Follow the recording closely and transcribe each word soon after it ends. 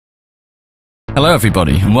Hello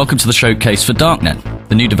everybody, and welcome to the showcase for Darknet,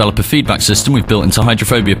 the new developer feedback system we've built into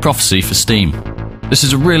Hydrophobia Prophecy for Steam. This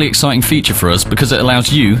is a really exciting feature for us because it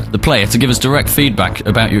allows you, the player, to give us direct feedback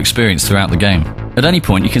about your experience throughout the game. At any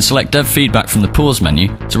point, you can select dev feedback from the pause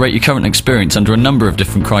menu to rate your current experience under a number of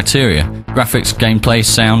different criteria: graphics, gameplay,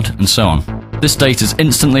 sound, and so on. This data is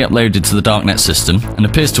instantly uploaded to the Darknet system and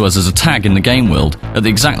appears to us as a tag in the game world at the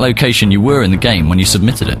exact location you were in the game when you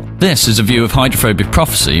submitted it. This is a view of Hydrophobia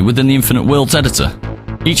Prophecy within the Infinite Worlds editor.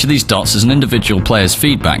 Each of these dots is an individual player's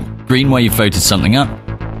feedback: green where you've voted something up,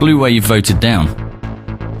 blue where you've voted down.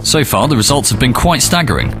 So far, the results have been quite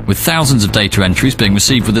staggering, with thousands of data entries being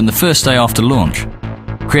received within the first day after launch,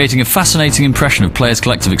 creating a fascinating impression of players'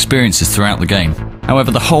 collective experiences throughout the game.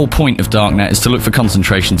 However, the whole point of Darknet is to look for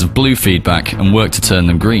concentrations of blue feedback and work to turn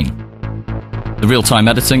them green. The real-time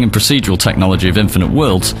editing and procedural technology of Infinite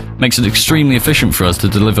Worlds makes it extremely efficient for us to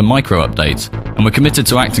deliver micro-updates, and we're committed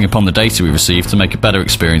to acting upon the data we receive to make a better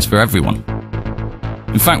experience for everyone.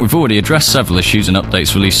 In fact, we've already addressed several issues and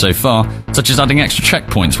updates released so far, such as adding extra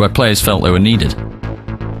checkpoints where players felt they were needed.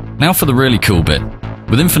 Now for the really cool bit.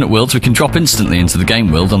 With Infinite Worlds, we can drop instantly into the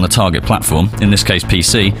game world on the target platform, in this case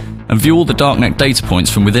PC, and view all the Darknet data points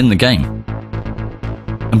from within the game.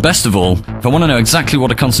 And best of all, if I want to know exactly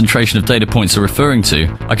what a concentration of data points are referring to,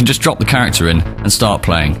 I can just drop the character in and start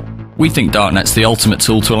playing. We think Darknet's the ultimate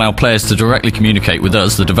tool to allow players to directly communicate with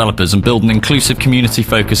us, the developers, and build an inclusive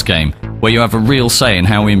community-focused game where you have a real say in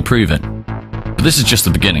how we improve it. But this is just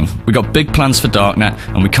the beginning. We've got big plans for Darknet,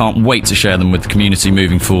 and we can't wait to share them with the community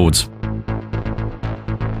moving forwards.